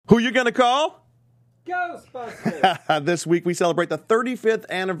Who you going to call? Ghostbusters! This week we celebrate the 35th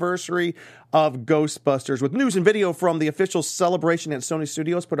anniversary of Ghostbusters with news and video from the official celebration at Sony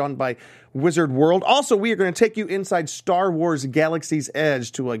Studios put on by Wizard World. Also, we are going to take you inside Star Wars Galaxy's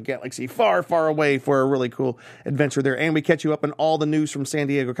Edge to a galaxy far, far away for a really cool adventure there. And we catch you up on all the news from San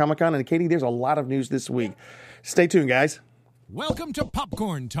Diego Comic-Con. And Katie, there's a lot of news this week. Stay tuned, guys. Welcome to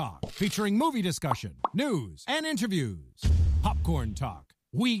Popcorn Talk, featuring movie discussion, news, and interviews. Popcorn Talk.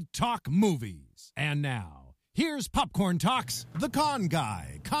 We talk movies. And now, here's Popcorn Talk's The Con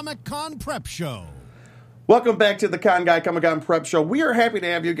Guy Comic-Con Prep Show. Welcome back to the Con Guy Comic-Con Prep Show. We are happy to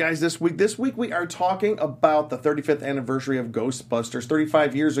have you guys this week. This week we are talking about the 35th anniversary of Ghostbusters.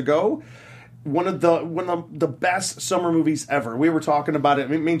 35 years ago, one of the best summer movies ever. We were talking about it,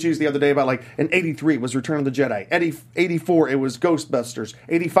 me and Cheese, the other day about like in 83 was Return of the Jedi. 84 it was Ghostbusters.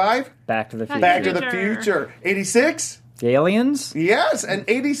 85? Back to the Future. Back to the Future. 86? Aliens? Yes, and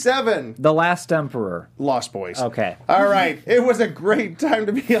 87. The Last Emperor. Lost Boys. Okay. All right. It was a great time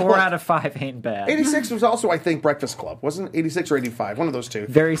to be alive. 4 out of 5 ain't bad. 86 was also, I think, Breakfast Club. Wasn't it 86 or 85? One of those two.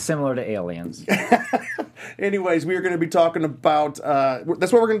 Very similar to Aliens. Anyways, we are going to be talking about...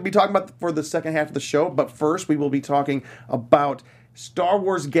 that's what we're going to be talking about for the second half of the show. But first, we will be talking about Star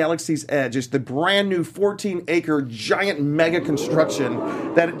Wars Galaxy's Edge. It's the brand new 14-acre giant mega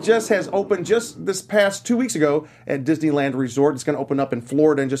construction that it just has opened just this past 2 weeks ago at Disneyland Resort. It's going to open up in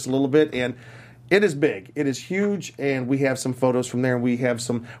Florida in just a little bit, and it is big. It is huge, and we have some photos from there, and we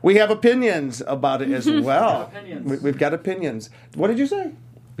have opinions about it as well. We've got opinions. What did you say?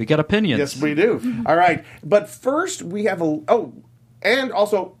 We got opinions. Yes, we do. All right, but first we have and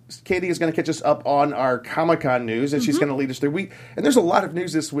also, Katie is going to catch us up on our Comic-Con news, and she's going to lead us through. And there's a lot of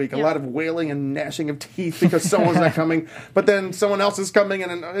news this week, a lot of wailing and gnashing of teeth because someone's not coming, but then someone else is coming,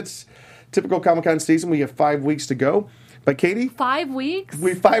 and it's typical Comic-Con season. We have 5 weeks to go. But Katie? 5 weeks?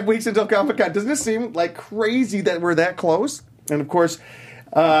 We have 5 weeks until Comic-Con. Doesn't it seem like crazy that we're that close? And of course...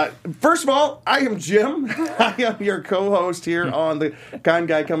 first of all, I am Jim. I am your co-host here on the Con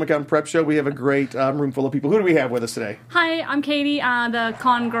Guy Comic-Con Prep Show. We have a great room full of people. Who do we have with us today? Hi, I'm Katie, the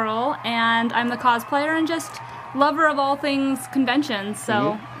con girl, and I'm the cosplayer and just lover of all things conventions.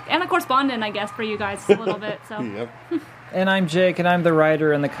 So, and a correspondent, I guess, for you guys a little bit. So. Yep. And I'm Jake, and I'm the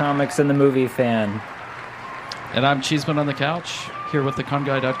writer and the comics and the movie fan. And I'm Cheeseman on the couch, here with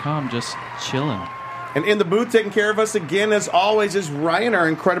theconguy.com, just chilling. And in the booth, taking care of us again, as always, is Ryan, our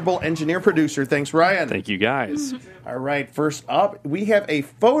incredible engineer-producer. Thanks, Ryan. Thank you, guys. All right, first up, we have a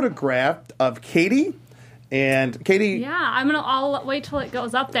photograph of Katie. And Katie... Yeah, I'll wait till it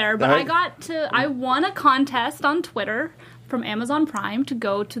goes up there. But I won a contest on Twitter from Amazon Prime to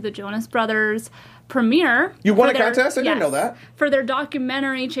go to the Jonas Brothers premiere. You won a contest? I didn't know that. For their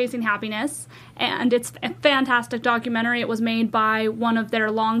documentary, Chasing Happiness. And it's a fantastic documentary. It was made by one of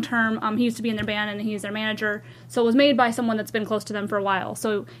their long-term... he used to be in their band, and he's their manager. So it was made by someone that's been close to them for a while.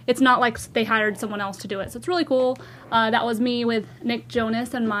 So it's not like they hired someone else to do it. So it's really cool. That was me with Nick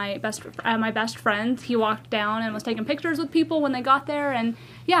Jonas and my best friend. He walked down and was taking pictures with people when they got there. And,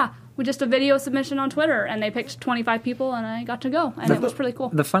 yeah... We just a video submission on Twitter, and they picked 25 people, and I got to go, and it was pretty cool.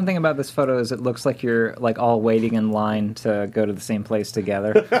 The fun thing about this photo is it looks like you're like all waiting in line to go to the same place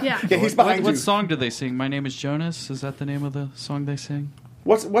together. Yeah, he's behind you. What song do they sing? My Name is Jonas? Is that the name of the song they sing?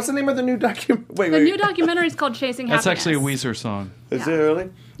 What's the name of the new documentary? The new documentary is called Chasing Happiness. That's actually a Weezer song. Is it really?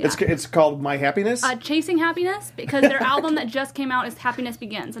 Yeah. It's called My Happiness? Chasing Happiness, because their album that just came out is Happiness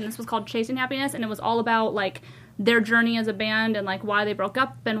Begins, and this was called Chasing Happiness, and it was all about, like, their journey as a band and, like, why they broke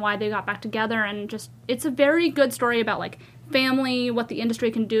up and why they got back together, and just, it's a very good story about, like, family, what the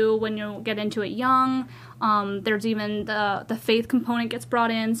industry can do when you get into it young. There's even the faith component gets brought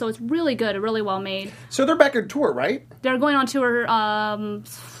in, so it's really good, really well made. So they're back on tour, right? They're going on tour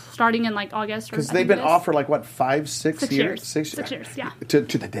starting in like August. Because they've been off for like, what, 6 years? 6 years, yeah. To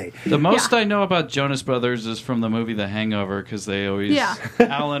the day. The most I know about Jonas Brothers is from the movie The Hangover, because they always,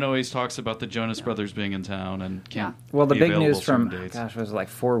 Alan always talks about the Jonas Brothers being in town and can't Well, the be big available news from, dates. was it like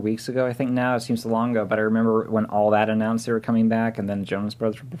 4 weeks ago, I think now? It seems so long ago, but I remember when all that announced they were coming back, and then Jonas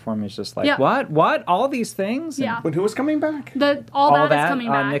Brothers were performing. It's just like, what? All these things? Yeah. When who was coming back? All that is coming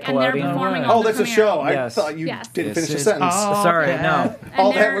back, and they're performing on the that's a premiere. show. Yes. I thought you didn't finish the sentence. Sorry, no.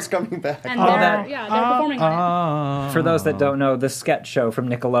 All that was coming back. And they're performing on it. For those that don't know, the sketch show from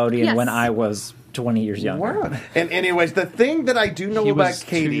Nickelodeon when I was 20 years younger. Wow. And anyways, the thing that I do know about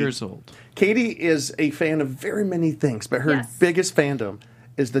Katie... 2 years old. Katie is a fan of very many things, but her biggest fandom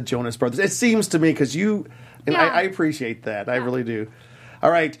is the Jonas Brothers. It seems to me, because you... And I appreciate that. I really do.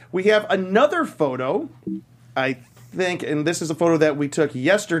 All right. We have another photo, I think, and this is a photo that we took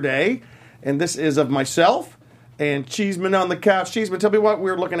yesterday, and this is of myself And Cheeseman on the couch. Cheeseman, tell me what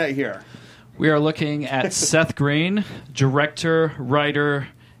we're looking at here. We are looking at Seth Green, director, writer,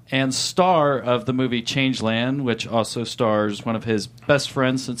 and star of the movie Changeland, which also stars one of his best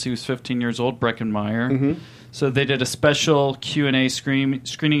friends since he was 15 years old, Breckin Meyer. Mm-hmm. So they did a special Q&A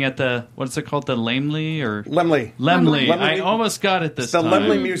screening at the, what's it called, the Laemmle? Laemmle. I almost got it this time. The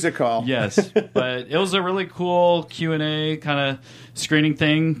Laemmle Music Hall. Yes, but it was a really cool Q&A kind of screening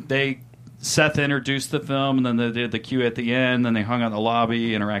thing. Seth introduced the film, and then they did the Q at the end, then they hung out in the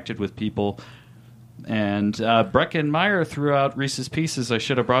lobby, interacted with people. And Breckin Meyer threw out Reese's Pieces. I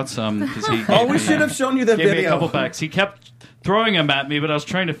should have brought some. We should have shown you the video. Gave me a couple bags. He kept throwing them at me, but I was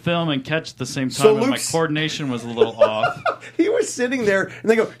trying to film and catch at the same time, and my coordination was a little off. He was sitting there, and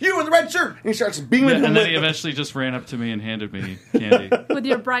they go, "You in the red shirt!" And he starts beaming. And then he eventually just ran up to me and handed me candy. With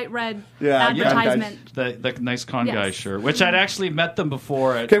your bright red advertisement. The nice con guy shirt, which I'd actually met them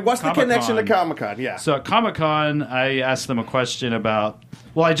before at what's Comic-Con. The connection to Comic-Con? Yeah. So at Comic-Con, I asked them a question about...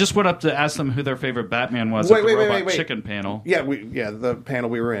 Well, I just went up to ask them who their favorite Batman was at the Robot Chicken panel. Yeah, the panel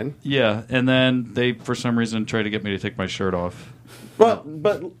we were in. Yeah, and then they, for some reason, tried to get me to take my shirt off. Well,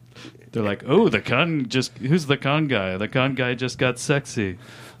 but... They're like, oh, who's the con guy? The con guy just got sexy.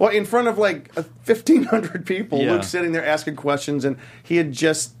 Well, in front of 1,500 people, Luke's sitting there asking questions, and we had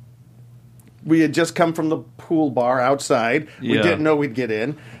just come from the pool bar outside. We didn't know we'd get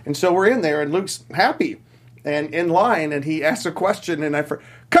in. And so we're in there, and Luke's happy and in line, and he asks a question, and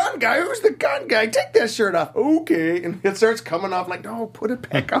con guy, who's the con guy? Take that shirt off. Okay. And it starts coming off no, put it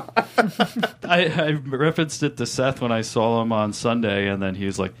back on. I referenced it to Seth when I saw him on Sunday, and then he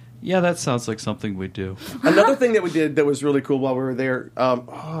was like, yeah, that sounds like something we do. Another thing that we did that was really cool while we were there,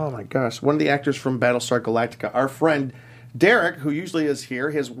 oh my gosh, one of the actors from Battlestar Galactica, our friend Derek, who usually is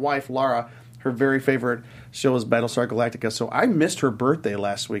here, his wife Laura, her very favorite show is Battlestar Galactica, so I missed her birthday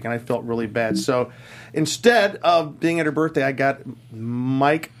last week, and I felt really bad. So instead of being at her birthday, I got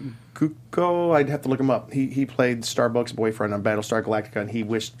Mike Gucko. I'd have to look him up. He played Starbuck's boyfriend on Battlestar Galactica, and he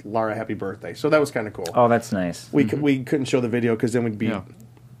wished Laura happy birthday. So that was kind of cool. Oh, that's nice. We couldn't show the video because then we'd be... Yeah.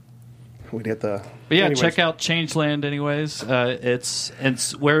 We'd hit the... But yeah, check out Changeland anyways. It's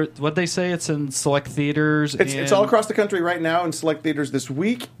what'd they say? It's in select theaters. It's all across the country right now in select theaters this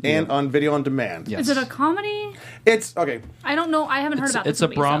week and on video on demand. Yes. Is it a comedy? It's, okay. I don't know. I haven't heard about this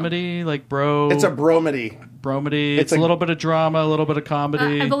movie. It's a bromedy, like bro... It's a bromedy. It's a little bit of drama, a little bit of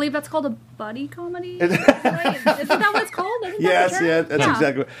comedy. I believe that's called a buddy comedy. Isn't that what it's called? Yes, that's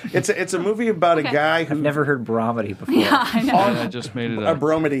exactly. It's a movie about a guy who... I've never heard bromedy before. Yeah, I know. I just made it up. A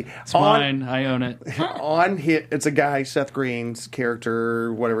bromedy. It's mine. I own it. It's a guy, Seth Green's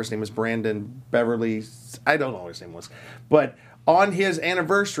character, whatever his name is, Brandon Beverly. I don't know what his name was, but on his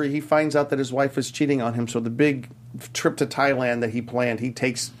anniversary, he finds out that his wife is cheating on him. So the big trip to Thailand that he planned, he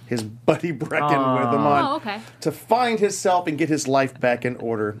takes his buddy Breckin with him on to find himself and get his life back in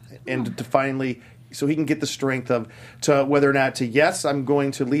order, and to finally, so he can get the strength to whether or not to, yes, I'm going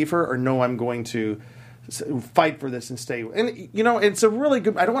to leave her, or no, I'm going to fight for this and stay. And it's a really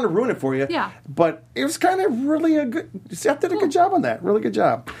good... I don't want to ruin it for you. Yeah. But it was kind of really a good... Seth did a good job on that. Really good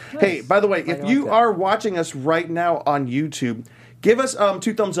job. Nice. Hey, by the way, if you are watching us right now on YouTube, give us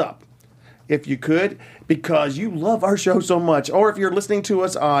 2 thumbs up, if you could, because you love our show so much. Or if you're listening to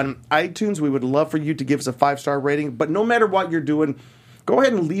us on iTunes, we would love for you to give us a 5-star rating. But no matter what you're doing, go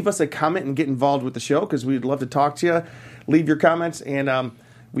ahead and leave us a comment and get involved with the show, because we'd love to talk to you. Leave your comments, and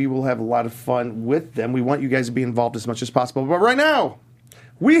we will have a lot of fun with them. We want you guys to be involved as much as possible. But right now,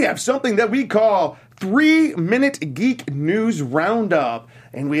 we have something that we call 3-Minute Geek News Roundup.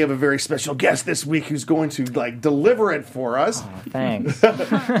 And we have a very special guest this week who's going to deliver it for us. Oh, thanks. All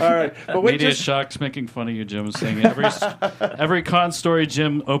right. But Media Shock's making fun of you, Jim, saying every con story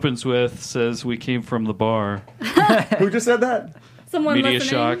Jim opens with says we came from the bar. Who just said that? Someone Media listening.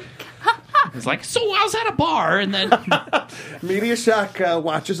 Shock. It's like, so I was at a bar, and then... Media Shock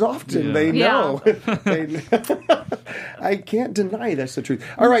watches often. Yeah. They know. I can't deny that's the truth.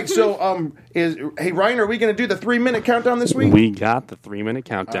 All right, so hey, Ryan, are we going to do the 3-minute countdown this week? We got the 3-minute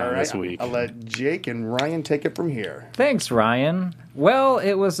countdown this week. I'll let Jake and Ryan take it from here. Thanks, Ryan. Well,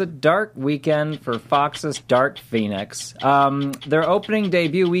 it was a dark weekend for Fox's Dark Phoenix. Their opening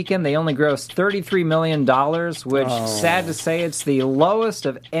debut weekend, they only grossed $33 million, which, sad to say, it's the lowest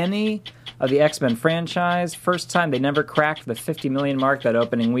of any of the X-Men franchise. First time they never cracked the 50 million mark that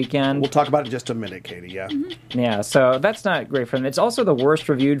opening weekend. We'll talk about it in just a minute, Katie, yeah. Yeah, so that's not great for them. It's also the worst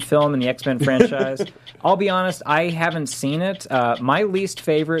reviewed film in the X-Men franchise. I'll be honest, I haven't seen it. My least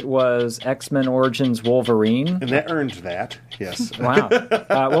favorite was X-Men Origins Wolverine. And that earned that, yes. Wow.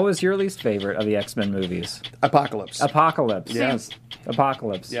 What was your least favorite of the X-Men movies? Apocalypse. Apocalypse. Yes.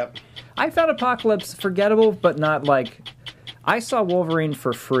 Apocalypse. Yep. I found Apocalypse forgettable, but not like... I saw Wolverine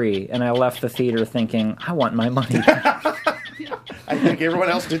for free, and I left the theater thinking, I want my money back. I think everyone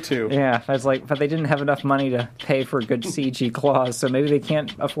else did too. Yeah, I was like, but they didn't have enough money to pay for good CG claws, so maybe they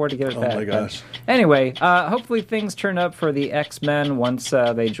can't afford to get it back. Oh my gosh. But anyway, hopefully things turn up for the X-Men once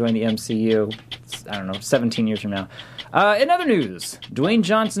they join the MCU. I don't know, 17 years from now. In other news, Dwayne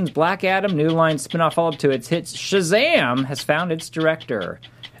Johnson's Black Adam New Line spin-off follow-up to its hit Shazam has found its director.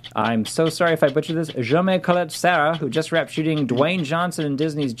 I'm so sorry if I butcher this. Jaume Colette Serra, who just wrapped shooting Dwayne Johnson in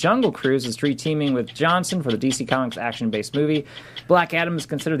Disney's Jungle Cruise, is re-teaming with Johnson for the DC Comics action-based movie. Black Adam is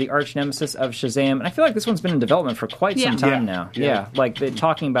considered the arch-nemesis of Shazam, and I feel like this one's been in development for quite some time now. Yeah, like they're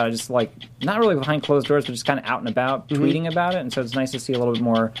talking about it, just like not really behind closed doors, but just kind of out and about, tweeting about it, and so it's nice to see a little bit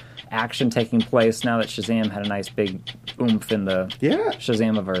more action taking place now that Shazam had a nice big oomph in the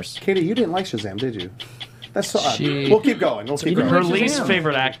Shazam-averse. Katie, you didn't like Shazam, did you? That's so odd. We'll keep going. Her least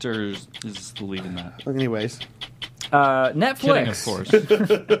favorite actor is the lead in that. Anyways. Netflix. Kidding,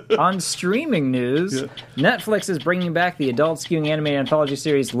 of course. On streaming news, Netflix is bringing back the adult-skewing animated anthology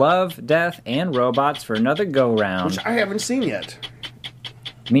series Love, Death, and Robots for another go-round. Which I haven't seen yet.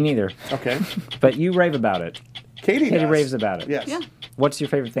 Me neither. Okay. But you rave about it. Katie raves about it. Yes. Yeah. What's your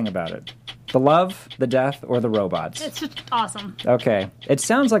favorite thing about it? The love, the death, or the robots? It's just awesome. Okay. It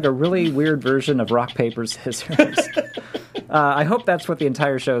sounds like a really weird version of rock, paper, scissors. I hope that's what the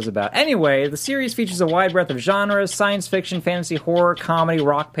entire show is about. Anyway, the series features a wide breadth of genres: science fiction, fantasy, horror, comedy,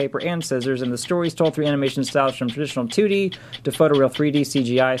 rock, paper, and scissors, and the stories told through animation styles from traditional 2D to photoreal 3D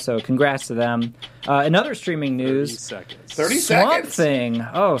CGI, so congrats to them. In other streaming news... 30 Swamp seconds. Thing.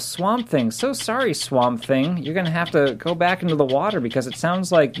 Oh, Swamp Thing. So sorry, Swamp Thing. You're going to have to go back into the water because it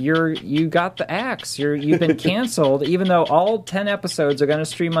sounds like you got the axe. You've been canceled, even though all 10 episodes are going to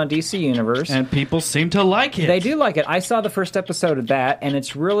stream on DC Universe. And people seem to like it. They do like it. I saw the first episode of that, and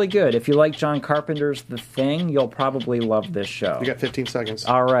it's really good. If you like John Carpenter's The Thing, you'll probably love this show. You got 15 seconds.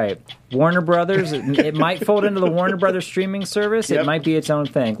 All right. Warner Brothers, it might fold into the Warner Brothers streaming service. Yep. It might be its own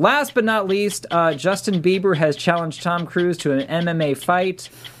thing. Last but not least, Justin Bieber has challenged Tom Cruise to an MMA fight.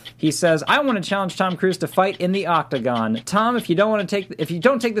 He says, "I want to challenge Tom Cruise to fight in the octagon. Tom, if you don't take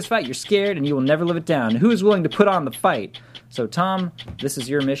this fight, you're scared and you will never live it down. Who is willing to put on the fight?" So, Tom, this is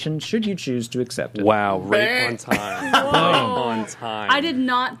your mission, should you choose to accept it. Wow, right on time. Right on time. I did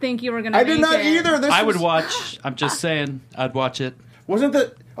not think you were going to I did not either. I would watch. I'm just saying, I'd watch it. Wasn't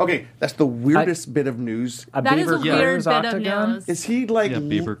the... Okay, that's the weirdest bit of news. That is a Bieber weird Cruise bit of octagon? news. Is he like... Yeah,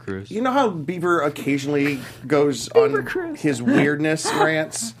 Bieber Cruise. You know how Bieber occasionally goes on his weirdness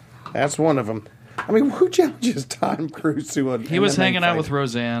rants? That's one of them. I mean, who challenges Tom Cruise to a... He was MMA hanging out fight? with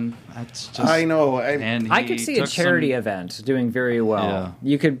Roseanne. That's just, I know. and I he could see a took charity some- event doing very well. Yeah.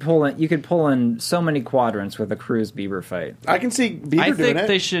 You could pull in so many quadrants with a Cruise Bieber fight. I can see Bieber I doing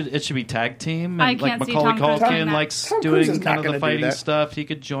think it. it should be tag team, I and like can't see Macaulay Tom Cruise doing Culkin that. likes Tom Cruise is doing not kind of gonna the do fighting that. stuff. He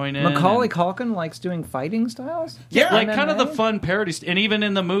could join in. Macaulay and- Culkin likes doing fighting styles? Yeah. like kind of the MMA? fun parody, and even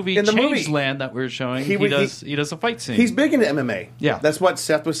in the movie In the movie. Changeland that we were showing, He he would- does a fight scene. He's big into MMA. Yeah. That's what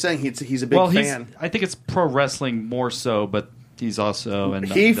Seth was saying. He's a big fan. I think it's pro wrestling more so, but he's also in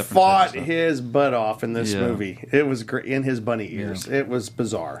He different fought types of stuff. his butt off in this Yeah. movie. It was great in his bunny ears. It was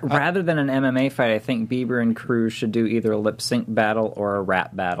bizarre. Rather than an MMA fight, I think Bieber and Cruise should do either a lip sync battle or a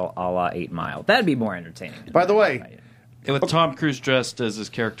rap battle a la 8 Mile. That'd be more entertaining. By the way, with Tom Cruise dressed as his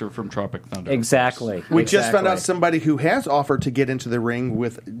character from Tropic Thunder. Exactly. we just found out Exactly. somebody who has offered to get into the ring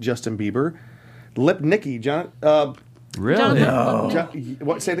with Justin Bieber. Lipnicki, John. Really?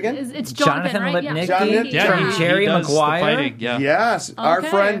 What? Say it again. It's Jonathan right? Lipnicki Jonathan- Yeah, from Jerry he does the Maguire. fighting, yeah. Yes, our Okay.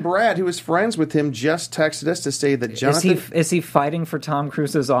 friend Brad, who is friends with him, just texted us to say that Jonathan. Is he fighting for Tom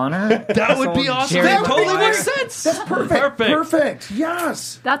Cruise's honor? That would be awesome. Jerry That totally Maguire? makes sense. That's perfect. Perfect.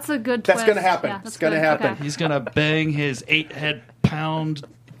 Yes. That's a good That's twist. gonna happen. Yeah, It's that's gonna good. happen. Okay. He's gonna bang his 8-pound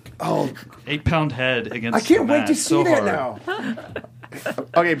head against. I can't the wait mat to see so that hard. now.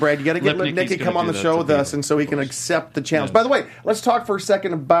 Okay, Brad, you got to get Lipnicki's Nicky gonna come on do the that show to with us, Bieber. and so he can accept the challenge. Yes. By the way, let's talk for a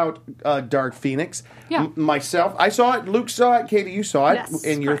second about Dark Phoenix. Yeah. Myself, I saw it. Luke saw it. Katie, you saw it. Yes,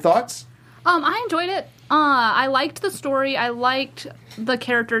 and your correct. thoughts? I enjoyed it. I liked the story. I liked the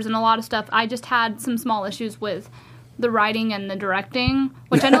characters and a lot of stuff. I just had some small issues with the writing and the directing,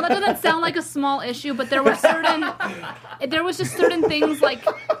 which I know that doesn't sound like a small issue, but there was just certain things like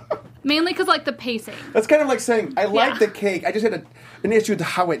Mainly because, like, the pacing. That's kind of like saying, I like Yeah. the cake, I just had an issue with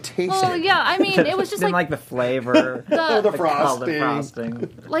how it tasted. Well, yeah, I mean, it was just Didn't like the flavor. the the frosting.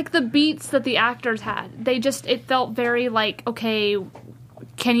 like the beats that the actors had. It felt very like, okay,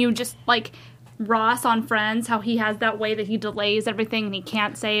 can you just like Ross on Friends, how he has that way that he delays everything and he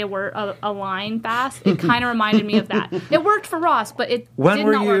can't say a line fast. It kind of reminded me of that. It worked for Ross, but it When did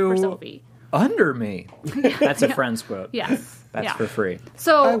were not work for you- Sophie. Under me. That's a Friends quote. Yes. That's yeah. for free.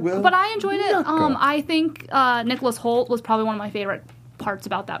 So, will but I enjoyed it. not go. I think Nicholas Hoult was probably one of my favorite parts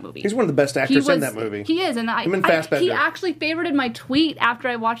about that movie. He's one of the best actors in that movie. He is, and Him and Fassbender. he actually favorited my tweet after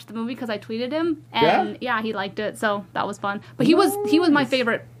I watched the movie because I tweeted him, and yeah, he liked it, so that was fun. But he was my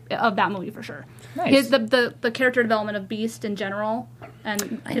favorite of that movie for sure. Nice. The character development of Beast in general,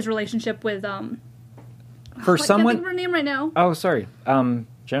 and his relationship with For I can't someone. think of her name right now. Oh, sorry.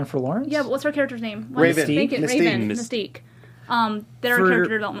 Jennifer Lawrence? Yeah, but what's her character's name? Raven. Thank you, Mystique. Raven. Mystique. Their For-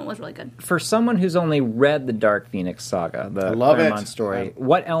 character development was really good. For someone who's only read the Dark Phoenix saga, the love it. Claremont story,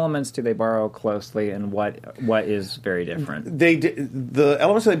 what elements do they borrow closely, and what is very different? They did, the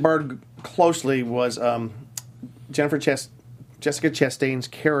elements that they borrowed closely was Jessica Chastain's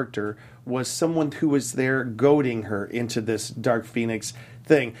character was someone who was there goading her into this Dark Phoenix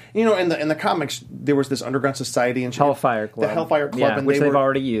thing. You know, in the comics, there was this underground society and Hellfire Club. the Hellfire Club, yeah, and which they they've were,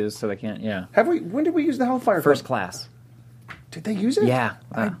 already used, so they can't. Yeah, Have we? When did we use the Hellfire First Club? Class. Did they use it? Yeah.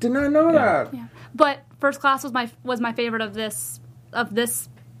 I did not know that. Yeah, but First Class was my favorite of this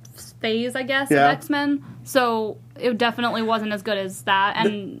phase, I guess, Yeah. of X-Men. So it definitely wasn't as good as that,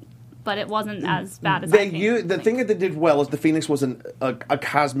 but it wasn't as bad as The that. thing that they did well is the Phoenix was a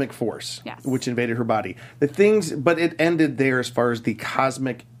cosmic force, Yes. which invaded her body. But it ended there as far as the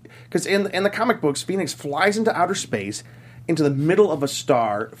cosmic, because in the comic books, Phoenix flies into outer space, into the middle of a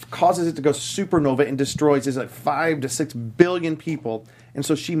star, causes it to go supernova, and destroys 5 to 6 billion people, and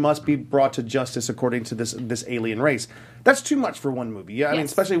so she must be brought to justice according to this alien race. That's too much for one movie. Yeah, I mean, Yes.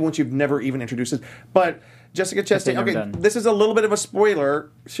 especially once you've never even introduced it. But Jessica Chastain. never Okay, done. this is a little bit of a spoiler.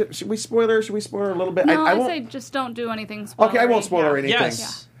 Should we spoil her? Should we spoil her a little bit? No, I I won't. say just don't do anything spoilery. Okay, I won't spoil her Yeah. anything.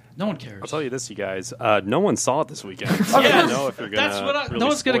 Yes. No one cares. I'll tell you this, you guys. No one saw it this weekend. So I don't know if you're gonna. That's what really no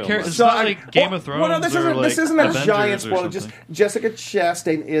one's gonna spoil care. much. It's not like Game of Thrones. Well, no, this or isn't. like This isn't a Avengers giant or spoiler. Just something. Jessica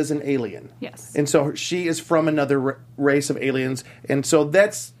Chastain is an alien. Yes. And so she is from another race of aliens, and so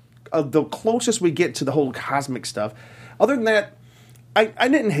that's the closest we get to the whole cosmic stuff. Other than that, I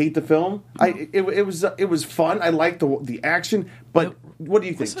didn't hate the film. It was fun. I liked the action. But what do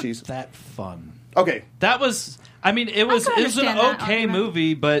you think, Wasn't Cheese? that fun? Okay. That was. I mean, it was can an understand that okay argument.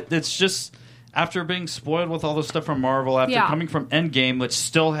 movie, but it's just after being spoiled with all this stuff from Marvel, after Yeah. coming from Endgame, which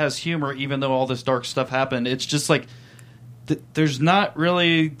still has humor, even though all this dark stuff happened. It's just like there's not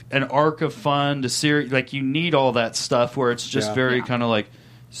really an arc of fun to series. Like you need all that stuff where it's just Yeah. very Yeah. kind of like.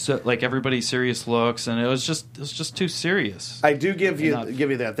 So, like everybody's serious looks, and it was just too serious. I do give you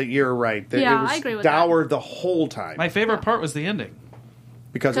Enough. that you're right. That Yeah, it was I agree with dour the whole time. My favorite part was the ending.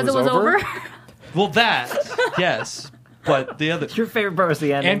 because Because it was over. Well, that yes, but the other Your favorite part was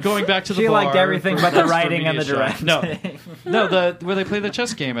the ending. and going back to the She bar liked everything for but the extra writing and the media directing. shot. No, where they play the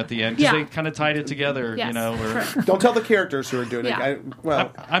chess game at the end because Yeah. they kind of tied it together. Yes, You know, where, sure. Don't tell the characters who are doing Yeah. it.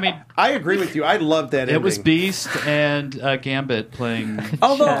 I mean, I agree with you. I love that ending. it was Beast and Gambit playing.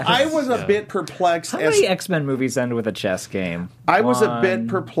 Although Chess. I was a Yeah. bit perplexed. How as many X-Men movies end with a chess game? I was a One, bit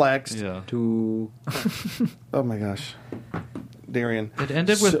perplexed. Yeah, two. Oh my gosh, Darian. it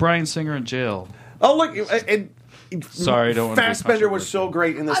ended with Bryan Singer in jail. Oh look, Sorry, I don't want to be Fassbender was so controversial.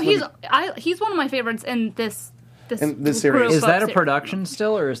 great in this movie. He's one of my favorites in this In this series. group Is that a of production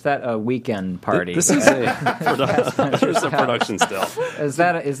still, or is that a weekend party? This is there's a production still. Is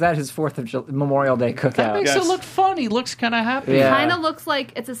that his Memorial Day That cookout? makes Yes. it look fun. He looks kind of happy. Yeah. Kind of looks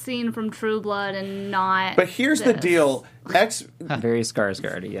like it's a scene from True Blood and not. But here's the this. deal: Very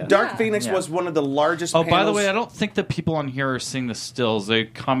Skarsgård, yeah. Dark Yeah. Phoenix Yeah. was one of the largest. Oh, by the panels- way, I don't think the people on here are seeing the stills. They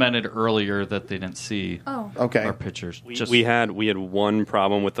commented earlier that they didn't see Oh. Okay. our pictures. We had one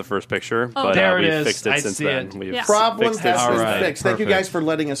problem with the first picture, Oh. but There it we is. fixed it I since see then. it. We've Yeah. problem fixed has it been since Alright. then. fixed. Thank you Perfect. guys for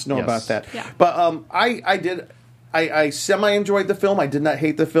letting us know Yes. about that. Yeah. But I semi enjoyed the film. I did not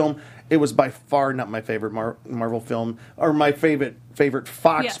hate the film. It was by far not my favorite Marvel film, or my favorite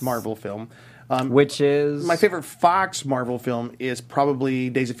Fox Yes. Marvel film. Which is My favorite Fox Marvel film is probably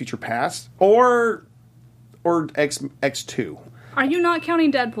Days of Future Past or X2. Are you not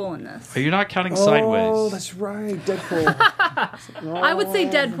counting Deadpool in this? Are you not counting Sideways? Oh, that's right, Deadpool. I would say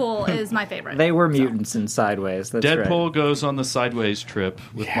Deadpool is my favorite. They were mutants in Sideways. That's Deadpool right. goes on the Sideways trip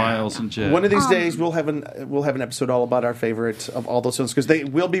with Miles and Jet. One of these days, we'll have an episode all about our favorite of all those films because they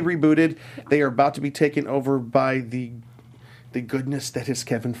will be rebooted. They are about to be taken over by the the goodness that is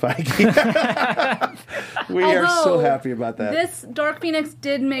Kevin Feige. We are so Although, happy about that. This Dark Phoenix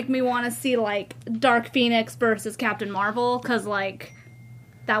did make me want to see, like, Dark Phoenix versus Captain Marvel, because, like,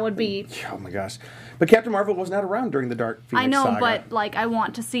 that would be... Oh my gosh. But Captain Marvel was not around during the Dark Phoenix I know, saga. but, like, I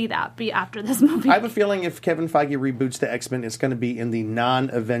want to see that be after this movie. I have a feeling if Kevin Feige reboots the X-Men, it's going to be in the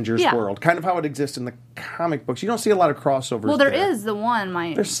non-Avengers world. Kind of how it exists in the comic books. You don't see a lot of crossovers well, there is the one.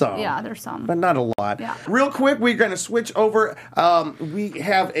 There's some. Yeah, there's some. But not a lot. Yeah. Real quick, we're going to switch over. We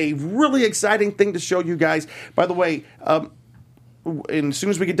have a really exciting thing to show you guys. By the way, and as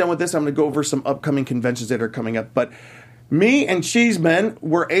soon as we get done with this, I'm going to go over some upcoming conventions that are coming up. But me and Cheeseman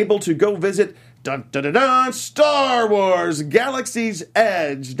were able to go visit Star Wars Galaxy's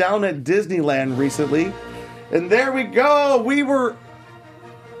Edge down at Disneyland recently. And there we go. We were...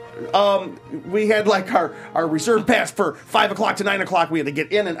 we had like our reserve pass for 5 o'clock to 9 o'clock. We had to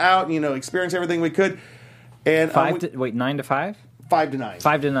get in and out, experience everything we could. And 9 to 5? 5 to 9.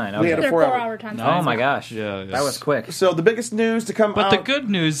 5 to 9. Okay. We had a They're 4-hour 4-hour time. Oh my gosh. Yeah. That was quick. So the biggest news to come But out... the good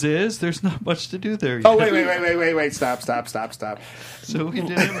news is there's not much to do there yet. Oh, wait. Stop. So we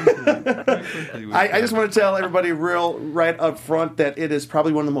did everything. I just want to tell everybody right up front that it is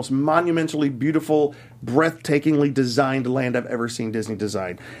probably one of the most monumentally beautiful, breathtakingly designed land I've ever seen Disney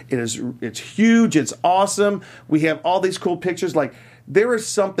design. It's huge. It's awesome. We have all these cool pictures. Like, there is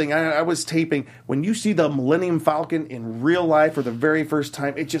something, I was taping, when you see the Millennium Falcon in real life for the very first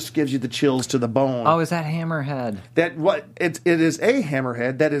time, it just gives you the chills to the bone. Oh, is that Hammerhead? It is a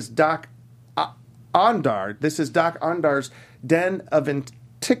Hammerhead. That is Doc Ondar. This is Doc Ondar's Den of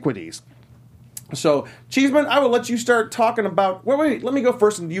Antiquities. So, Cheeseman, I will let you start talking about... Wait, let me go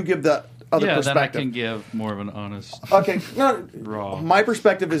first and you give the other perspective. Then I can give more of an honest... Okay, no, raw. My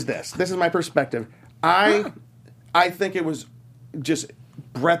perspective is this. This is my perspective. I think it was just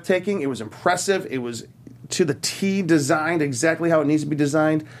breathtaking. It was impressive. It was to the T designed exactly how it needs to be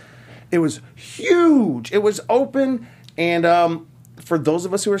designed. It was huge. It was open. And for those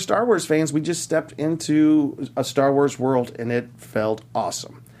of us who are Star Wars fans, we just stepped into a Star Wars world, and it felt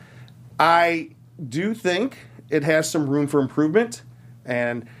awesome. I do think it has some room for improvement,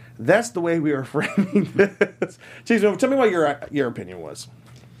 and that's the way we are framing this. Jeez, tell me what your opinion was.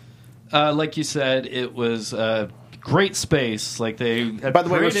 Like you said, it was great space. Like they had By the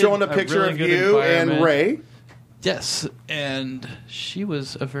way, we're created showing a picture really of good you and environment. Ray. Yes, and she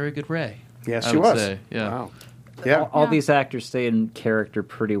was a very good Ray. Yes, I she would was. say. Yeah. Wow. Yeah. All these actors stay in character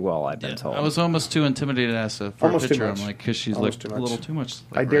pretty well, I've been told. I was almost too intimidated to ask her for Almost a too picture. much. I'm like, because she's Almost looked too a much. little too much.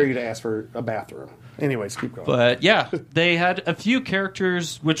 I dare you to ask for a bathroom. Anyways, keep going. But yeah, they had a few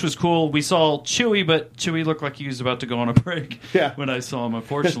characters, which was cool. We saw Chewie, but Chewie looked like he was about to go on a break. Yeah. When I saw him,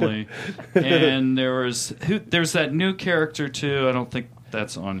 unfortunately. And there's that new character too. I don't think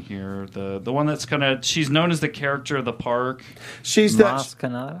that's on here. The one that's kind of, she's known as the character of the park. She's Maz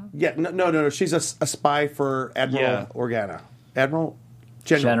Kanata? Yeah, no. She's a spy for Admiral Organa.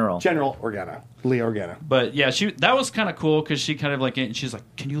 General Organa. Leah Organa. But yeah, that was kind of cool because she kind of like, and she's like,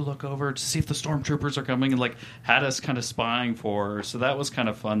 "Can you look over to see if the stormtroopers are coming?" And like had us kind of spying for her. So that was kind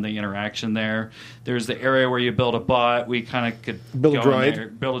of fun. The interaction there. There's the area where you build a bot. We kind of could Build a go in droid. there,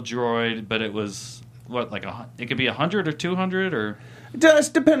 build a droid, but it was it could be 100 or 200 or.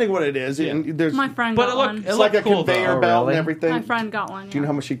 Just depending what it is. Yeah. And there's, My friend But got it one. looked it's like a cool, conveyor though. belt really? and everything. My friend got one. Do you know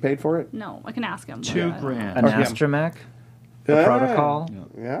how much she paid for it? No, I can ask him. $2,000. An Oh, yeah. astromech? A Yeah. protocol?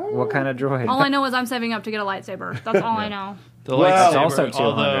 Yeah. What kind of droid? All I know is I'm saving up to get a lightsaber. That's all I know. The Well, It's lightsaber, also 200,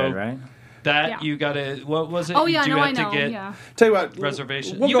 although right? That Yeah. you got to, what was it? Oh yeah, you no, I have know. to get Yeah. Tell you what.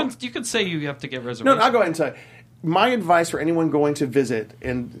 reservation. We'll go- You can say you have to get No, reservation. I'll go ahead and tell you. My advice for anyone going to visit,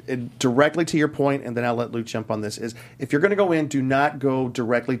 and directly to your point, and then I'll let Luke jump on this, is if you're going to go in, do not go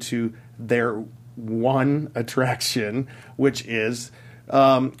directly to their one attraction, which is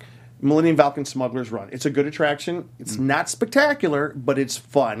Millennium Falcon Smuggler's Run. It's a good attraction. It's not spectacular, but it's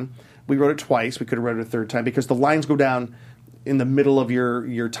fun. We rode it twice. We could have rode it a third time because the lines go down in the middle of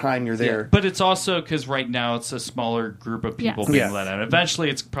your time you're there. Yeah, but it's also because right now it's a smaller group of people Yes. being Yeah. let out. Eventually,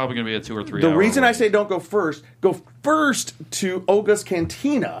 it's probably going to be a 2 or 3 The hour reason I wait. say don't go first to Olga's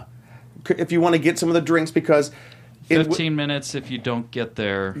Cantina if you want to get some of the drinks because 15 minutes if you don't get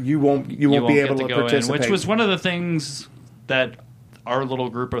there. you won't be able get to go participate. in, which was one of the things that our little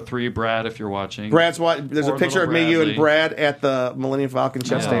group of 3, Brad, if you're watching. There's a Or picture of little me, you, and Bradley. Brad at the Millennium Falcon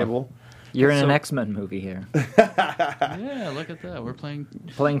chess Yeah. table. You're in an So- X-Men movie here. Yeah, look at that. We're playing.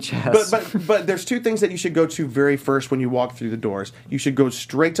 Playing chess. But there's 2 things that you should go to very first when you walk through the doors. You should go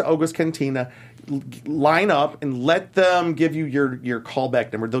straight to Olga's Cantina, line up, and let them give you your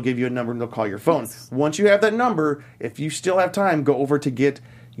callback number. They'll give you a number and they'll call your phone. Yes. Once you have that number, if you still have time, go over to get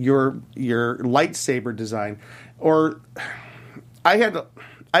your lightsaber design. Or I had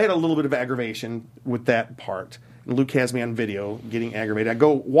a little bit of aggravation with that part. Luke has me on video getting aggravated. I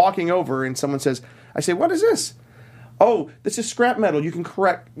go walking over, and someone says, I say, what is this? Oh, this is scrap metal. You can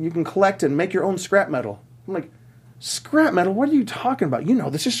collect and make your own scrap metal. I'm like, scrap metal? What are you talking about?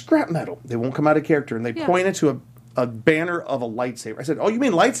 This is scrap metal. They won't come out of character, and they pointed to a banner of a lightsaber. I said, oh, you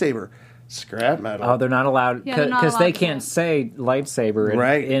mean lightsaber? Scrap metal. Oh, they're not allowed because they can't say lightsaber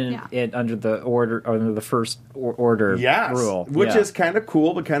under the order under the first order rule, which is kind of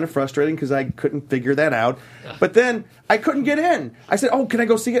cool but kind of frustrating because I couldn't figure that out. But then I couldn't get in. I said, "Oh, can I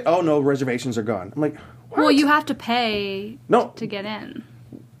go see it?" Oh no, reservations are gone. I'm like, what? Well, you have to pay to get in.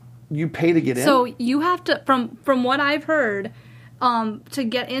 You pay to get in. So you have to, from what I've heard, to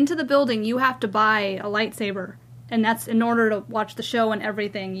get into the building, you have to buy a lightsaber. And that's in order to watch the show and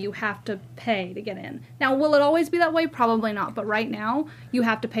everything, you have to pay to get in. Now, will it always be that way? Probably not. But right now, you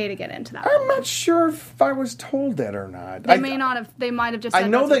have to pay to get into that. I'm not sure if I was told that or not. They may not have. They might have just said I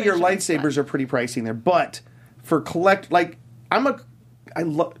know that your lightsabers are pretty pricey in there, but for let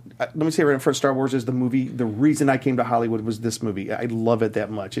me say right in front, Star Wars is the movie. The reason I came to Hollywood was this movie. I love it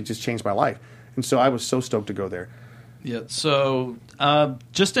that much. It just changed my life. And so I was so stoked to go there. Yeah, so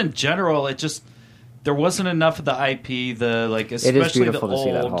just in general, there wasn't enough of the IP, especially the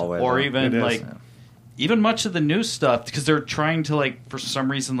old, hallway, or even much of the new stuff, because they're trying to for some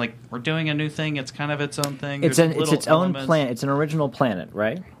reason we're doing a new thing. It's kind of its own thing. It's its own planet. It's an original planet,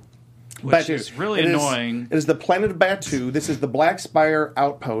 right? Which is really annoying. It is the planet of Batuu. This is the Black Spire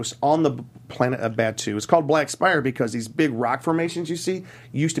outpost on the planet of Batuu. It's called Black Spire because these big rock formations you see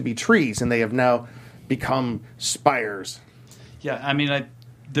used to be trees, and they have now become spires. Yeah, I mean,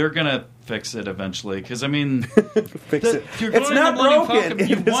 they're gonna fix it eventually because fix it. If you're going it's not broken. Falcon,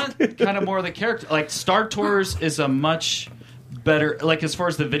 you want kind of more of the character. Like Star Tours is a much better. As far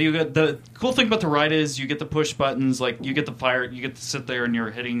as the video, the cool thing about the ride is you get the push buttons. You get the fire. You get to sit there and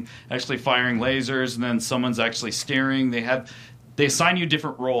you're actually firing lasers, and then someone's actually steering. They assign you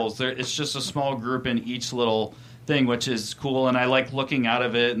different roles. It's just a small group in each little thing, which is cool, and I like looking out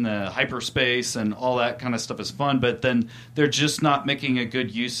of it, and the hyperspace and all that kind of stuff is fun, but then they're just not making a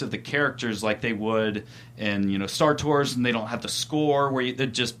good use of the characters like they would in Star Tours, and they don't have the score where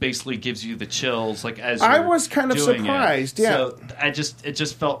it just basically gives you the chills as I was kind of surprised. It. Yeah, so it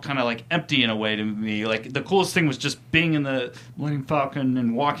just felt kind of empty in a way to me. The coolest thing was just being in the Millennium Falcon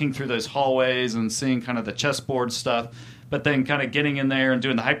and walking through those hallways and seeing kind of the chessboard stuff, but then kind of getting in there and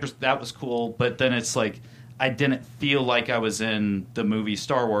doing the hyper, that was cool, but then it's I didn't feel like I was in the movie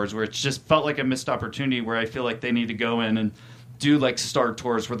Star Wars, where it just felt like a missed opportunity, where I feel like they need to go in and do Star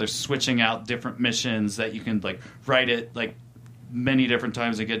Tours, where they're switching out different missions that you can write it many different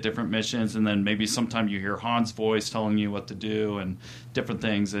times to get different missions, and then maybe sometime you hear Han's voice telling you what to do and different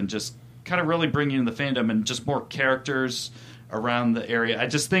things, and just kind of really bring you in the fandom and just more characters around the area. I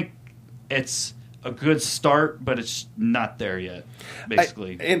just think it's a good start, but it's not there yet,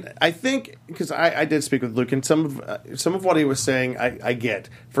 basically. I think, because I did speak with Luke, and some of what he was saying I get.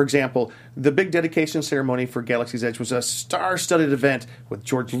 For example, the big dedication ceremony for Galaxy's Edge was a star-studded event with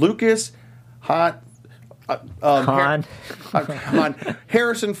George Lucas, Harrison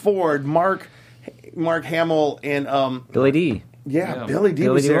Ford, Mark Hamill, and Billy D. Yeah, Billy D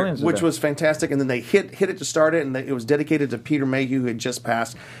was there, which was fantastic. And then they hit it to start it, and it was dedicated to Peter Mayhew, who had just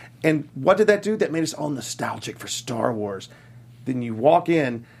passed. And what did that do? That made us all nostalgic for Star Wars. Then you walk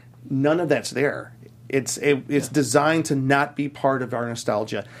in, none of that's there. It's designed to not be part of our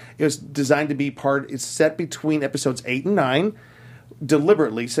nostalgia. It was designed to be it's set between episodes 8 and 9,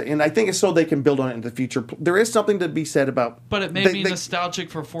 deliberately, and I think it's so they can build on it in the future. There is something to be said about... But it made me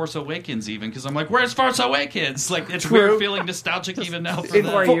nostalgic for Force Awakens, even, because I'm like, where's Force Awakens? It's True. weird feeling nostalgic even now.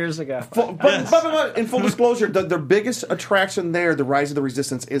 4 years ago. But in full disclosure, their biggest attraction there, the Rise of the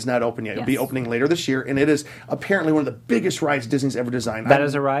Resistance, is not open yet. It'll be opening later this year, and it is apparently one of the biggest rides Disney's ever designed. That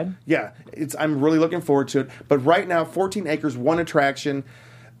is a ride? Yeah. I'm really looking forward to it. But right now, 14 acres, one attraction...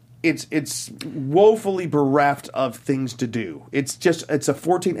 It's woefully bereft of things to do. It's a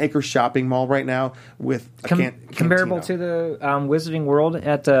 14-acre shopping mall right now with comparable to the Wizarding World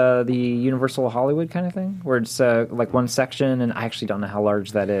at the Universal Hollywood kind of thing, where it's one section, and I actually don't know how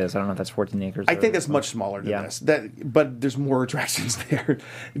large that is. I don't know if that's 14 acres. I think that's much smaller than this. But there's more attractions there.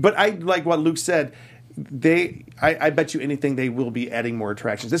 But I like what Luke said. I bet you anything they will be adding more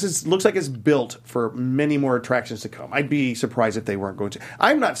attractions. This looks like it's built for many more attractions to come. I'd be surprised if they weren't going to.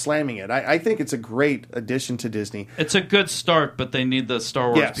 I'm not slamming it. I think it's a great addition to Disney. It's a good start, but they need the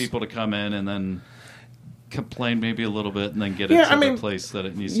Star Wars people to come in and then complain maybe a little bit and then get it to the place that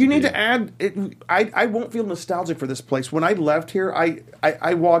it needs to be. You need to add it. I won't feel nostalgic for this place. When I left here,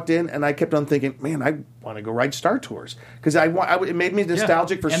 I walked in and I kept on thinking, man, I want to go ride Star Tours because it made me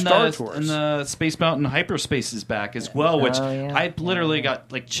nostalgic for Star Tours. And the Space Mountain Hyperspace is back as well, which I literally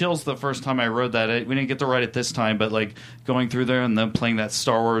got like chills the first time I rode that. We didn't get to ride it this time, but like going through there and then playing that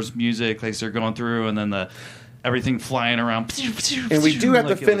Star Wars music, like they're going through, and then everything flying around. And we do have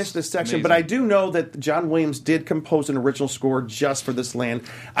to finish this section, amazing. But I do know that John Williams did compose an original score just for this land.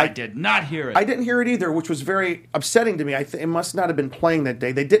 I did not hear it. I didn't hear it either, which was very upsetting to me. It must not have been playing that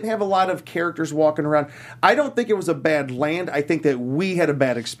day. They didn't have a lot of characters walking around. I don't think it was a bad land. I think that we had a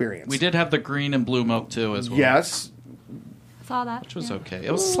bad experience. We did have the green and blue milk, too, as well. Yes. Saw that. Which was okay.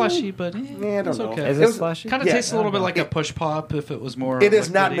 It was slushy, but I don't know. Okay. Is it slushy? Kind of tastes a little bit like a push pop if it was more. It is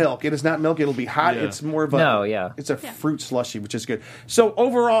not milk. It is not milk. It'll be hot. Yeah. It's more of a It's a fruit slushy, which is good. So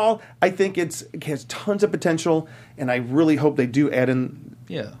overall, I think it has tons of potential, and I really hope they do add in.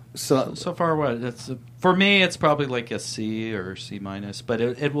 Yeah. So far, for me, it's probably like a C or C minus, but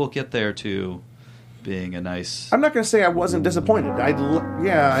it will get there to being a nice. I'm not going to say I wasn't disappointed.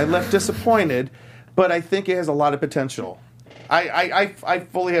 I left disappointed, but I think it has a lot of potential. I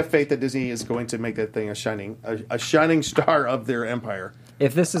fully have faith that Disney is going to make that thing a shining star of their empire.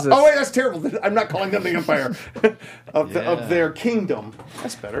 If this is wait, that's terrible. I'm not calling them the empire of their kingdom.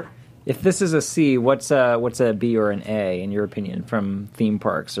 That's better. If this is a C, what's a B or an A in your opinion from theme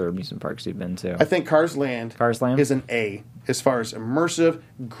parks or amusement parks you've been to? I think Cars Land is an A as far as immersive,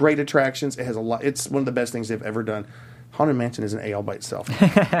 great attractions. It has a lot. It's one of the best things they've ever done. Haunted Mansion is an A all by itself.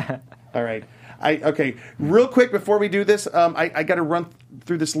 All right. Okay, real quick before we do this, I got to run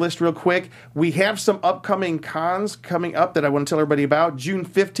through this list real quick. We have some upcoming cons coming up that I want to tell everybody about. June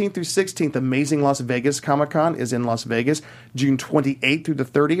 15th through 16th, Amazing Las Vegas Comic-Con is in Las Vegas. June 28th through the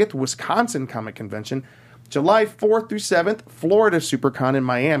 30th, Wisconsin Comic Convention. July 4th through 7th, Florida SuperCon in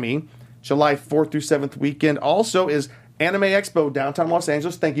Miami. July 4th through 7th weekend also is Anime Expo downtown Los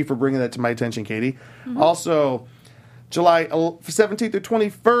Angeles. Thank you for bringing that to my attention, Katie. Mm-hmm. Also, July 17th through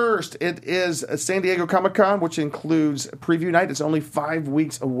 21st, it is San Diego Comic-Con, which includes Preview Night. It's only 5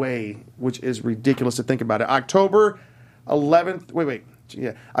 weeks away, which is ridiculous to think about it. October 11th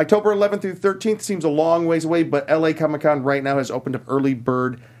through 13th seems a long ways away, but LA Comic-Con right now has opened up early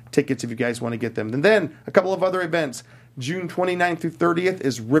bird tickets if you guys want to get them. And then a couple of other events. June 29th through 30th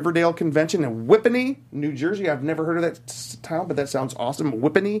is Riverdale Convention in Whippany, New Jersey. I've never heard of that town, but that sounds awesome.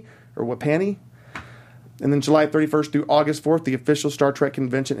 Whippany or Whippany. And then July 31st through August 4th, the official Star Trek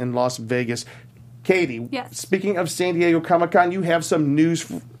convention in Las Vegas. Katie, yes. Speaking of San Diego Comic-Con, you have some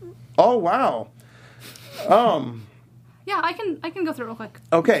news. Oh, wow. Yeah, I can go through it real quick.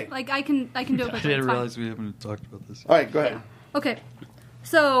 Okay. Like I can do it quickly. I didn't realize we haven't talked about this. All right, go ahead. Okay.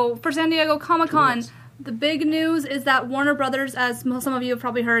 So, for San Diego Comic-Con, the big news is that Warner Brothers, as some of you have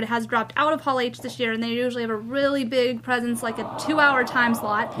probably heard, has dropped out of Hall H this year, and they usually have a really big presence, like a 2-hour time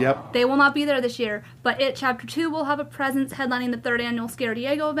slot. Yep. They will not be there this year, but It Chapter 2 will have a presence headlining the 3rd annual Scare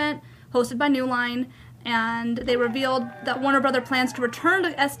Diego event, hosted by New Line, and they revealed that Warner Brothers plans to return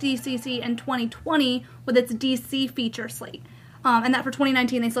to SDCC in 2020 with its DC feature slate. And that for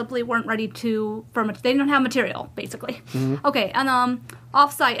 2019, they simply weren't ready they don't have material, basically. Mm-hmm. Okay, and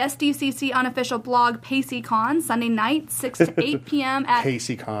offsite, SDCC unofficial blog PaceyCon, Sunday night, 6 to 8 p.m. at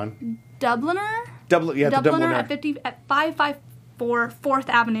PaceyCon. Dubliner at 554 4th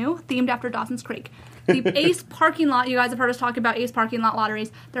Avenue, themed after Dawson's Creek. The Ace parking lot, you guys have heard us talk about Ace parking lot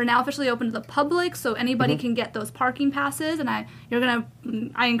lotteries. They're now officially open to the public, so anybody can get those parking passes, and I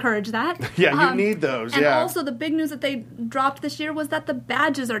encourage that. Yeah, you need those, and also, the big news that they dropped this year was that the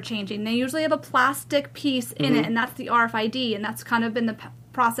badges are changing. They usually have a plastic piece in it, and that's the RFID, and that's kind of been the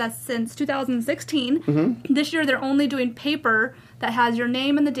process since 2016. Mm-hmm. This year, they're only doing paper that has your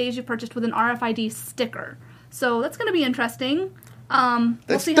name and the days you purchased with an RFID sticker. So that's going to be interesting.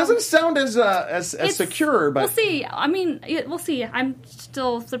 We'll see. Doesn't sound as secure, but we'll see. I mean, we'll see. I'm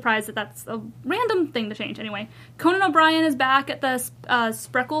still surprised that that's a random thing to change. Anyway, Conan O'Brien is back at the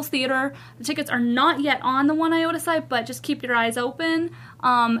Spreckles Theater. The tickets are not yet on the One Iota site, but just keep your eyes open.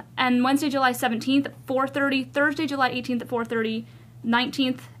 And Wednesday, July 17th at 4:30, Thursday, July 18th at 4:30,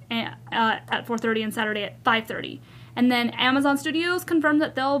 19th at 4:30, and Saturday at 5:30. And then Amazon Studios confirmed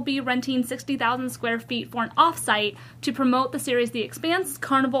that they'll be renting 60,000 square feet for an offsite to promote the series The Expanse,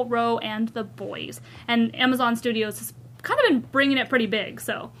 Carnival Row, and The Boys. And Amazon Studios has kind of been bringing it pretty big,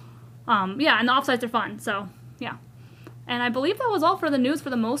 so and the offsites are fun, so yeah. And I believe that was all for the news for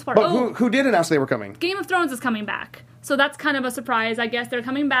the most part. But who did announce they were coming? Game of Thrones is coming back. So that's kind of a surprise. I guess they're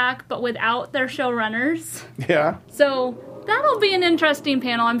coming back, but without their showrunners. Yeah. So that'll be an interesting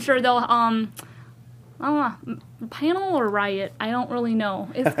panel. I'm sure they'll... panel or riot. I don't really know.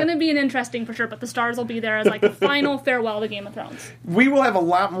 It's going to be an interesting for sure, but the stars will be there as like a final farewell to Game of Thrones. We will have a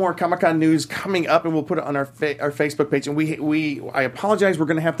lot more Comic-Con news coming up, and we'll put it on our Facebook page. And I apologize, we're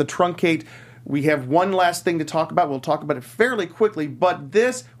going to have to truncate. We have one last thing to talk about. We'll talk about it fairly quickly, but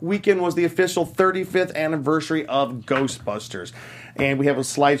this weekend was the official 35th anniversary of Ghostbusters. And we have a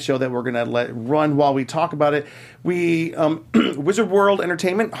slideshow that we're going to let run while we talk about it. We Wizard World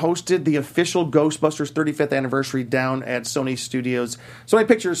Entertainment hosted the official Ghostbusters 35th anniversary down at Sony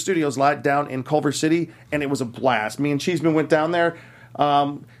Pictures Studios lot down in Culver City, and it was a blast. Me and Cheeseman went down there.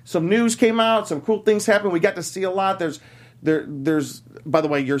 Some news came out. Some cool things happened. We got to see a lot. There's by the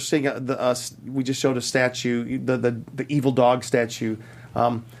way, you're seeing we just showed a statue, the evil dog statue.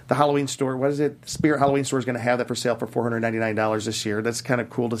 The Halloween store, what is it? Spirit Halloween store is going to have that for sale for $499 this year. That's kind of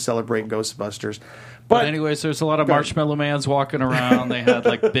cool to celebrate Ghostbusters. But anyways, there's a lot of Marshmallow Mans walking around. They had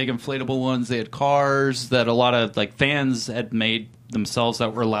like big inflatable ones. They had cars that a lot of like fans had made themselves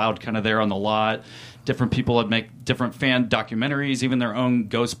that were allowed kind of there on the lot. Different people had made different fan documentaries, even their own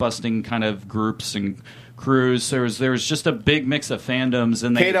ghost-busting kind of groups and crews. There was just a big mix of fandoms,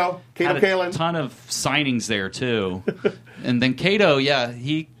 and they had a ton of signings there too. And then Kato,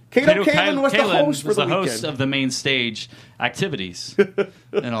 Kato Kaelin was the host for the host of the main stage activities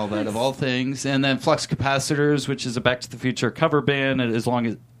and all that of all things. And then Flux Capacitors, which is a Back to the Future cover band, as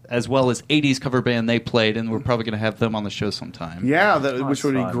well as 80s cover band they played, and we're probably going to have them on the show sometime. Yeah, which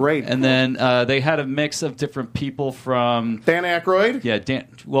would be great. And then they had a mix of different people from... Dan Aykroyd? Yeah,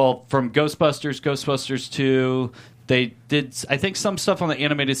 from Ghostbusters, Ghostbusters 2. They did, I think, some stuff on the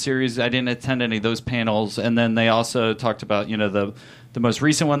animated series. I didn't attend any of those panels. And then they also talked about, the most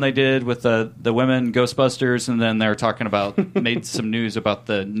recent one they did with the women Ghostbusters, and then they're talking about made some news about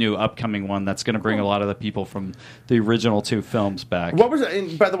the new upcoming one that's going to bring a lot of the people from the original two films back. What was it?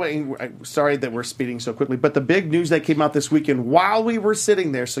 And by the way, sorry that we're speeding so quickly, but the big news that came out this weekend while we were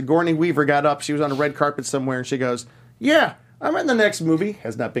sitting there, Sigourney Weaver got up. She was on a red carpet somewhere, and she goes, "Yeah, I'm in the next movie."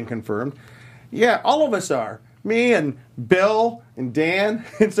 Has not been confirmed. Yeah, all of us are. Me and Bill and Dan.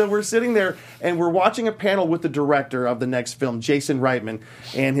 And so we're sitting there and we're watching a panel with the director of the next film, Jason Reitman.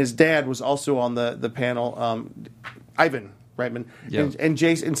 And his dad was also on the panel, Ivan Reitman. Yep. And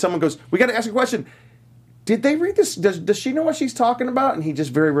Jason, and someone goes, "We got to ask a question. Did they read this? Does she know what she's talking about?" And he just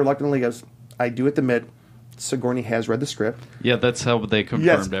very reluctantly goes, "I do admit, Sigourney has read the script." Yeah, that's how they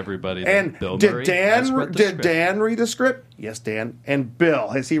confirmed everybody. And Bill did Murray Dan read the script? Yes, Dan. And Bill,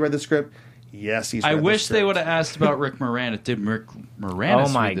 has he read the script? Yes, he's read the script. I wish they would have asked about Rick Moranis. Did Rick Moranis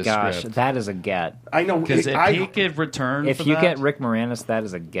Oh my read the gosh, script? that is a get. I know. Because if he could return If for you that, get Rick Moranis, that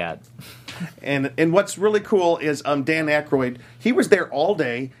is a get. And what's really cool is Dan Aykroyd, he was there all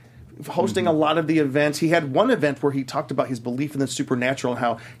day hosting a lot of the events. He had one event where he talked about his belief in the supernatural and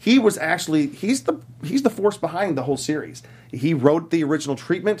how he was actually he's the force behind the whole series. He wrote the original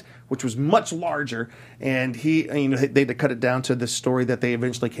treatment, which was much larger, and they had to cut it down to the story that they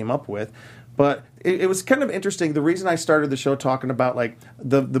eventually came up with. But it was kind of interesting. The reason I started the show talking about like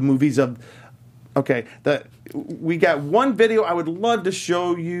the movies of we got one video I would love to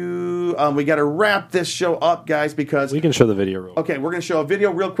show you. We got to wrap this show up, guys, because we can show the video real quick. Okay, we're going to show a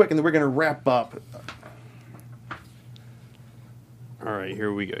video real quick, and then we're going to wrap up. All right,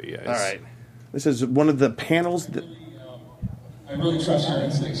 here we go, you guys. All right. This is one of the panels. I really trust your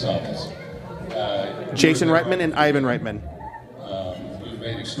instincts on this. Jason Reitman and Ivan Reitman. You've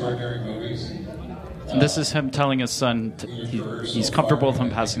made extraordinary movies. And this is him telling his son he's comfortable with him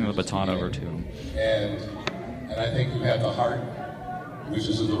passing the baton over to him. And I think you have the heart, which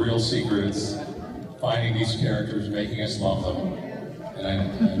is the real secret. It's finding these characters, making us love them.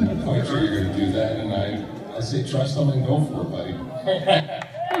 And I'm quite sure you're going to do that. And I say trust them and go for it, buddy.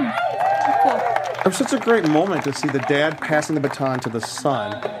 It was such a great moment to see the dad passing the baton to the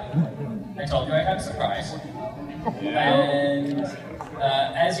son. I told you I had a surprise. And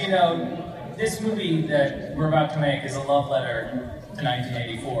as you know, this movie that we're about to make is a love letter to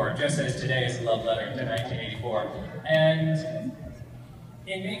 1984, just as today is a love letter to 1984. And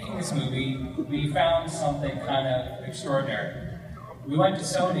in making this movie, we found something kind of extraordinary. We went to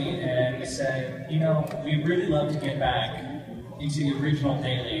Sony and we said, we'd really love to get back into the original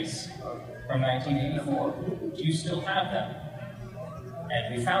dailies from 1984. Do you still have them?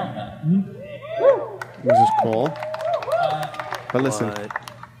 And we found them. This is cool. But listen.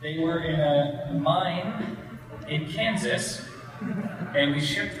 They were in a mine in Kansas, and we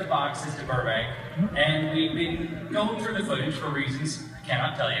shipped the boxes to Burbank, and we've been going through the footage for reasons I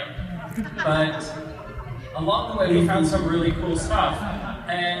cannot tell you. But along the way, we found some really cool stuff,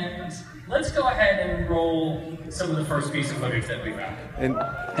 and let's go ahead and roll some of the first piece of footage that we found.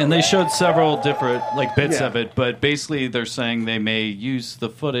 And they showed several different bits Yeah. of it, but basically they're saying they may use the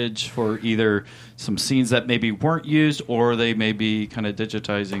footage for either some scenes that maybe weren't used, or they may be kind of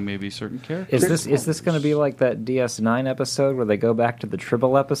digitizing maybe certain characters. Is this going to be like that DS9 episode where they go back to the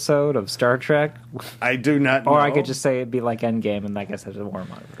Tribble episode of Star Trek? I do not know. Or I could just say it'd be like Endgame, and I guess that's a war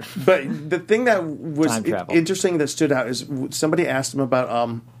monitor. But the thing that was Time travel. interesting that stood out is somebody asked him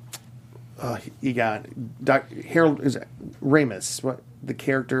about Egon, Harold is Ramis, the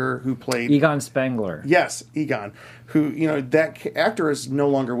character who played Egon Spengler. Yes, Egon, who that actor is no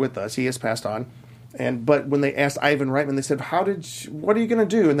longer with us. He has passed on. But when they asked Ivan Reitman, they said, "What are you going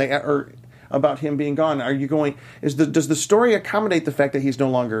to do?" And or about him being gone. Are you going? Does the story accommodate the fact that he's no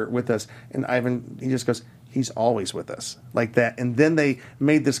longer with us? And Ivan, he just goes, "He's always with us," like that. And then they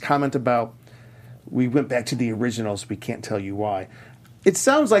made this comment about, "We went back to the originals. We can't tell you why." It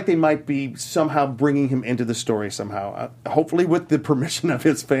sounds like they might be somehow bringing him into the story somehow, hopefully with the permission of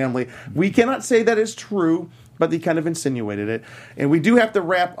his family. We cannot say that is true, but they kind of insinuated it. And we do have to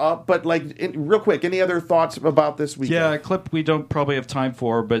wrap up, but real quick, any other thoughts about this weekend? Yeah, a clip we don't probably have time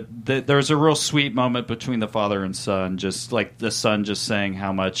for, but there's a real sweet moment between the father and son, just like the son just saying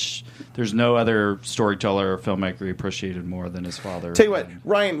how much there's no other storyteller or filmmaker he appreciated more than his father. Tell you what,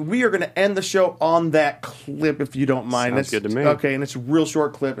 Ryan, we are going to end the show on that clip, if you don't mind. Sounds good to me. Okay, and it's a real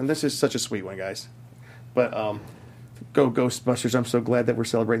short clip, and this is such a sweet one, guys. But go Ghostbusters. I'm so glad that we're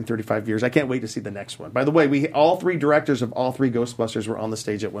celebrating 35 years. I can't wait to see the next one. By the way, all three directors of all three Ghostbusters were on the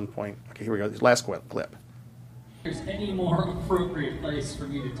stage at one point. Okay, here we go. This last clip. If there's any more appropriate place for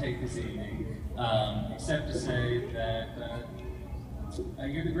me to take this evening, except to say that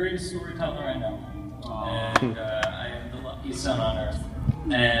you're the greatest storyteller I know. And I am the luckiest son on earth.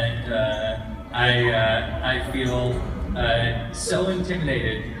 And I feel so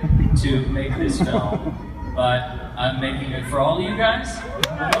intimidated to make this film. But I'm making it for all of you guys.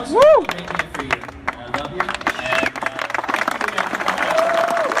 But most of all, I'm making it for you. I love you. And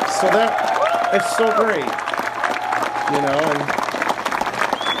So it's so great. And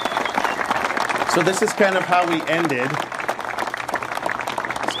so this is kind of how we ended.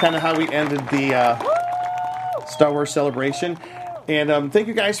 It's kind of how we ended the Star Wars celebration. And thank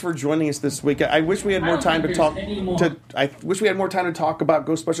you guys for joining us this week. I wish we had more time to talk. I wish we had more time to talk about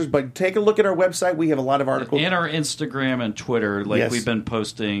Ghostbusters. But take a look at our website. We have a lot of articles. And our Instagram and Twitter. Yes. We've been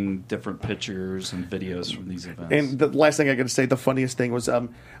posting different pictures and videos from these events. And the last thing I got to say, the funniest thing was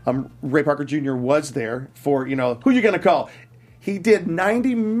Ray Parker Jr. was there for who you going to call. He did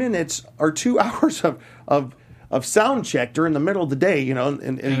 90 minutes or 2 hours of sound check during the middle of the day, and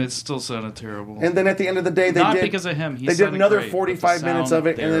it still sounded terrible. And then at the end of the day, Not because of him. He they did sounded another great, 45 but the minutes of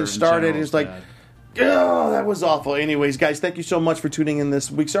it, sound and then there it started. in And it's general like, is oh, that was awful. Anyways, guys, thank you so much for tuning in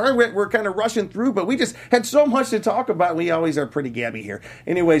this week. Sorry we're kind of rushing through, but we just had so much to talk about. We always are pretty gabby here.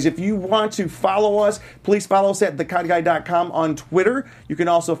 Anyways, if you want to follow us, please follow us at thecodguy.com on Twitter. You can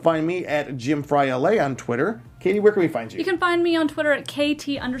also find me at JimFryLA on Twitter. Katie, where can we find you? You can find me on Twitter at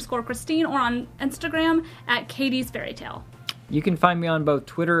KT_Christine or on Instagram at Katie's Fairy Tale. You can find me on both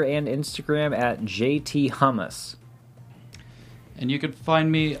Twitter and Instagram at JT Hummus. And you can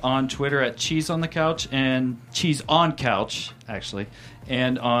find me on Twitter at Cheese on the Couch and Cheese on Couch, actually,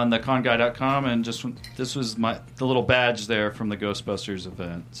 and on theconguy.com. And this was the little badge there from the Ghostbusters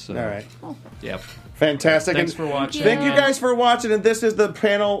event. So, all right. Yep. Fantastic. Thanks for watching. Thank you guys for watching. And this is the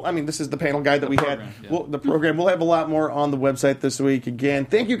panel. This is the panel guide that we had. Yeah. The program. We'll have a lot more on the website this week. Again,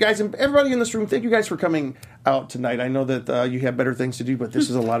 thank you guys. And everybody in this room, thank you guys for coming out tonight. I know that you have better things to do, but this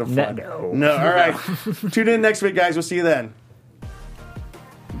is a lot of fun. No. All right. Tune in next week, guys. We'll see you then.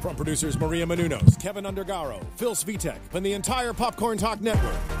 From producers Maria Menounos, Kevin Undergaro, Phil Svitek, and the entire Popcorn Talk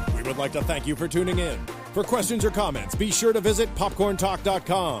Network, we would like to thank you for tuning in. For questions or comments, be sure to visit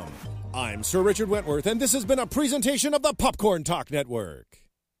popcorntalk.com. I'm Sir Richard Wentworth, and this has been a presentation of the Popcorn Talk Network.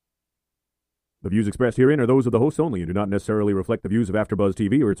 The views expressed herein are those of the hosts only and do not necessarily reflect the views of AfterBuzz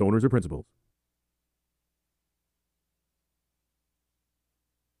TV or its owners or principals.